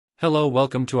Hello,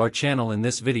 welcome to our channel. In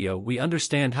this video we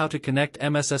understand how to connect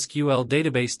MSSQL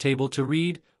Database table to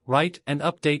read, write, and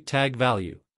update tag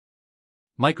value.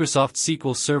 Microsoft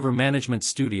SQL Server Management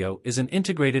Studio is an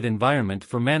integrated environment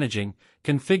for managing,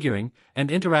 configuring, and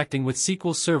interacting with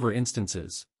SQL Server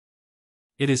instances.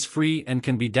 It is free and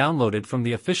can be downloaded from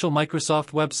the official Microsoft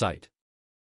website.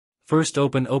 First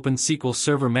open SQL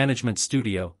Server Management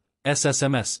Studio,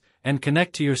 SSMS, and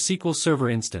connect to your SQL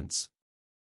Server instance.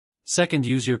 Second,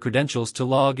 use your credentials to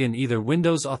log in either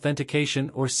Windows Authentication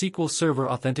or SQL Server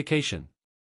Authentication.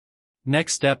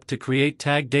 Next step, to create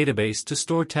tag database to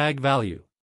store tag value.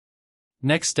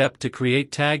 Next step, to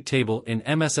create tag table in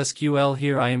MSSQL.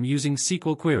 Here I am using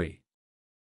SQL query.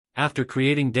 After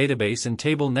creating database and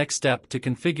table, next step, to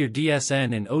configure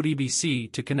DSN in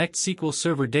ODBC to connect SQL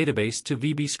Server Database to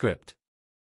VBscript.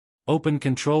 Open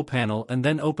Control Panel and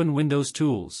then open Windows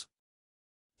Tools.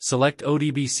 Select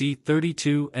ODBC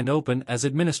 32 and open as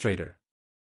administrator.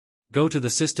 Go to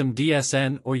the System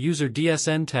DSN or User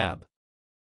DSN tab.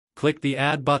 Click the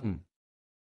Add button.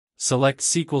 Select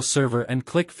SQL Server and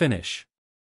click Finish.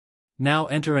 Now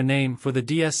enter a name for the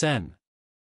DSN.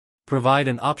 Provide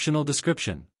an optional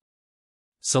description.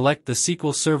 Select the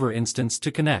SQL Server instance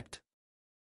to connect.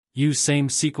 Use same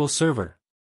SQL Server.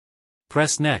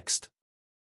 Press Next.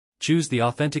 Choose the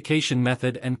authentication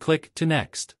method and click to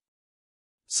Next.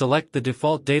 Select the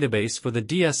default database for the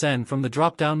DSN from the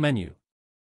drop-down menu.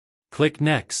 Click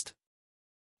Next.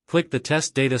 Click the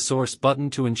Test Data Source button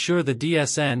to ensure the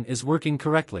DSN is working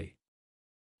correctly.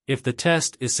 If the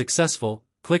test is successful,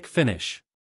 click Finish.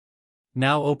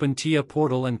 Now open TIA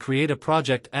portal and create a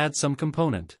project. Add some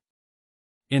component.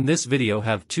 In this video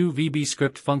have two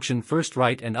VBscript function. First,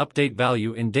 write and update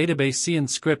value in database.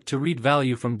 Siemens script to read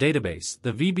value from database.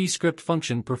 The VBscript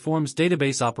function performs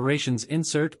database operations,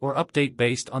 insert or update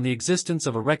based on the existence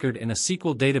of a record in a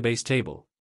SQL database table.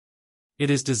 It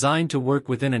is designed to work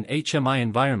within an HMI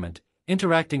environment,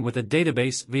 interacting with a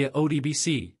database via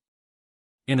ODBC.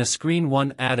 In a screen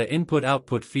 1, add a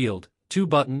input-output field, 2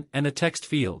 button and a text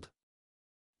field.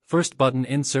 First button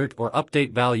insert or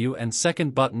update value and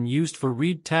second button used for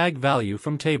read tag value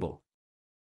from table.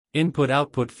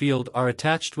 Input-output field are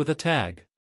attached with a tag.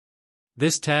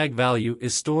 This tag value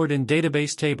is stored in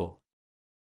database table.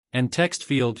 And text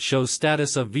field shows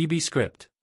status of VBscript.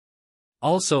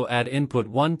 Also add input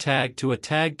 1 tag to a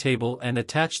tag table and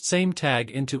attached same tag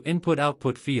into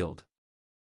input-output field.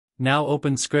 Now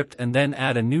open script and then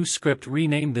add a new script.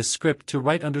 Rename this script to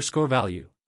write_value.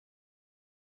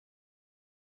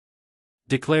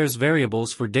 Declares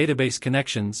variables for database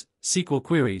connections, SQL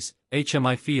queries,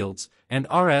 HMI fields, and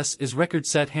RS is record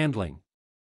set handling.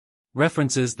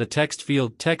 References the text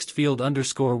field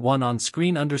 _1 on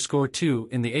screen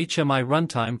 _2 in the HMI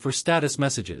runtime for status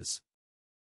messages.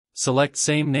 Select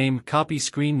same name, copy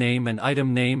screen name and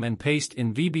item name and paste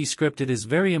in VBscript. It is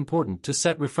very important to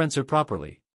set referencer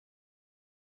properly.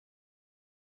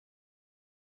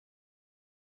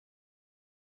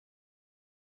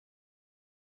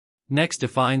 Next,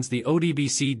 defines the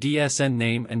ODBC DSN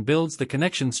name and builds the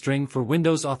connection string for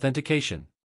Windows authentication.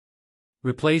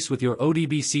 Replace with your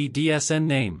ODBC DSN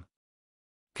name.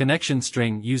 Connection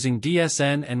string using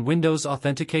DSN and Windows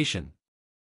authentication.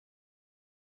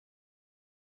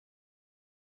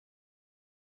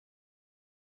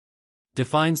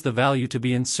 Defines the value to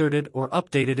be inserted or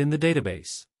updated in the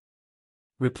database.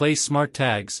 Replace smart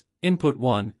tags, input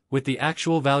 1, with the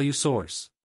actual value source.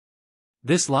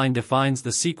 This line defines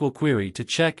the SQL query to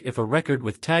check if a record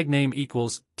with tag name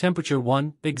equals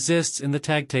temperature1 exists in the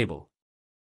tag table.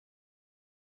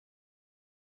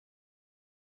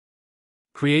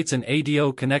 Creates an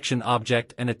ADO connection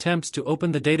object and attempts to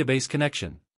open the database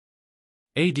connection.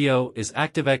 ADO is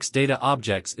ActiveX Data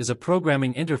Objects is a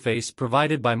programming interface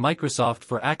provided by Microsoft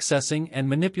for accessing and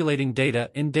manipulating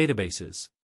data in databases.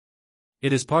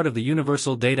 It is part of the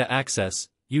Universal Data Access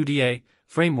 (UDA)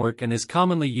 framework and is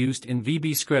commonly used in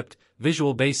VBscript,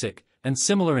 Visual Basic, and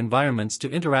similar environments to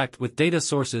interact with data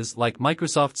sources like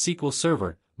Microsoft SQL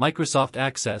Server, Microsoft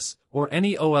Access, or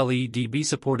any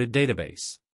OLEDB-supported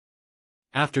database.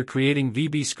 After creating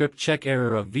VBscript, check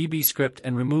error of VBscript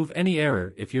and remove any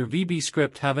error if your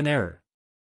VBscript have an error.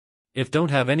 If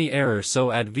don't have any error,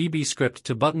 so add VBscript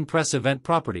to button press event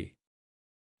property.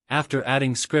 After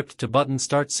adding script to button,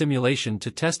 start simulation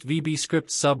to test VBscript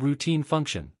subroutine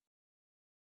function.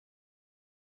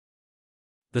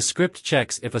 The script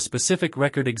checks if a specific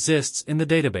record exists in the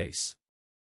database.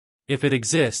 If it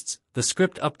exists, the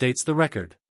script updates the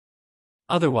record.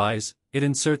 Otherwise, it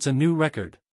inserts a new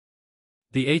record.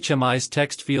 The HMI's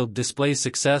text field displays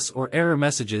success or error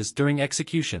messages during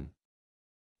execution.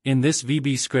 In this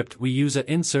VB script we use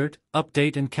a insert,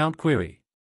 update and count query.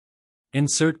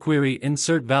 Insert query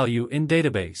insert value in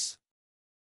database.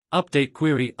 Update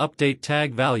query update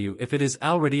tag value if it is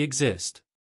already exist.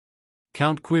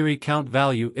 Count query count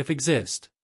value if exist.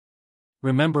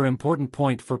 Remember important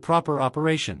point for proper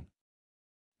operation.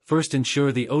 First,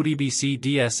 ensure the ODBC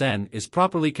DSN is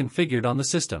properly configured on the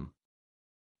system.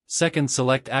 Second,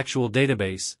 select actual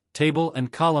database, table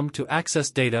and column to access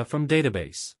data from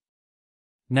database.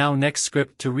 Now next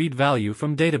script to read value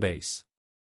from database.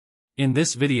 In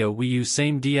this video we use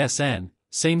same DSN,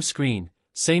 same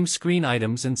screen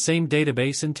items and same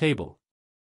database and table.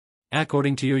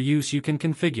 According to your use you can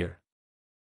configure.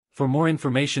 For more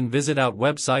information visit our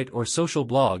website or social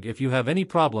blog if you have any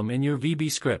problem in your VB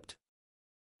script.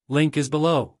 Link is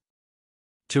below.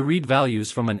 To read values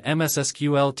from an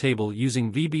MSSQL table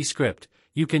using VB script,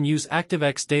 you can use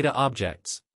ActiveX data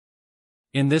objects.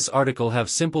 In this article have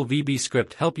simple VB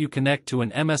script help you connect to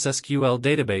an MSSQL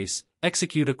database,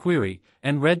 execute a query,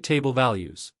 and read table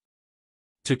values.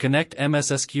 To connect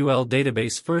MSSQL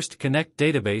database first connect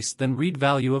database then read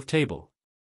value of table.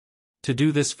 To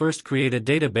do this first create a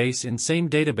database in same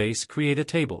database create a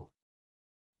table.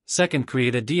 Second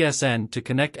create a DSN to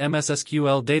connect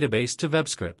MSSQL database to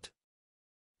VBscript.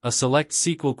 A select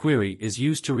SQL query is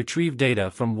used to retrieve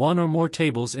data from one or more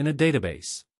tables in a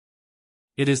database.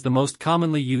 It is the most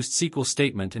commonly used SQL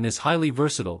statement and is highly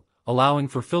versatile, allowing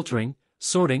for filtering,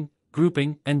 sorting,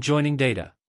 grouping, and joining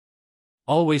data.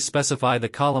 Always specify the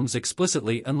columns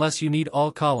explicitly unless you need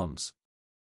all columns.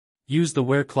 Use the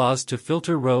where clause to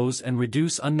filter rows and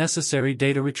reduce unnecessary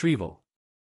data retrieval.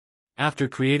 After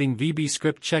creating VB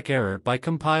script check error by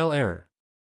compile error.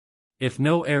 If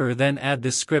no error then add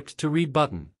this script to read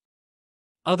button.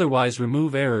 Otherwise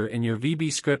remove error in your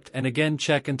VB script and again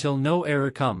check until no error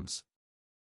comes.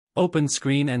 Open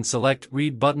screen and select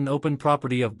read button open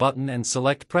property of button and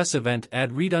select press event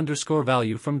add read underscore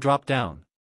value from drop down.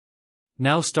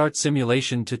 Now start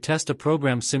simulation to test a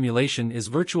program simulation is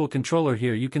virtual controller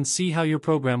here you can see how your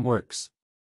program works.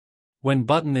 When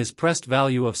button is pressed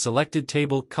value of selected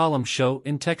table column show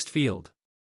in text field.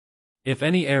 If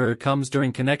any error comes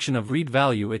during connection of read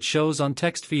value it shows on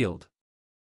text field.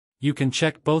 You can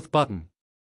check both button.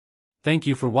 Thank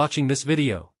you for watching this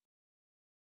video.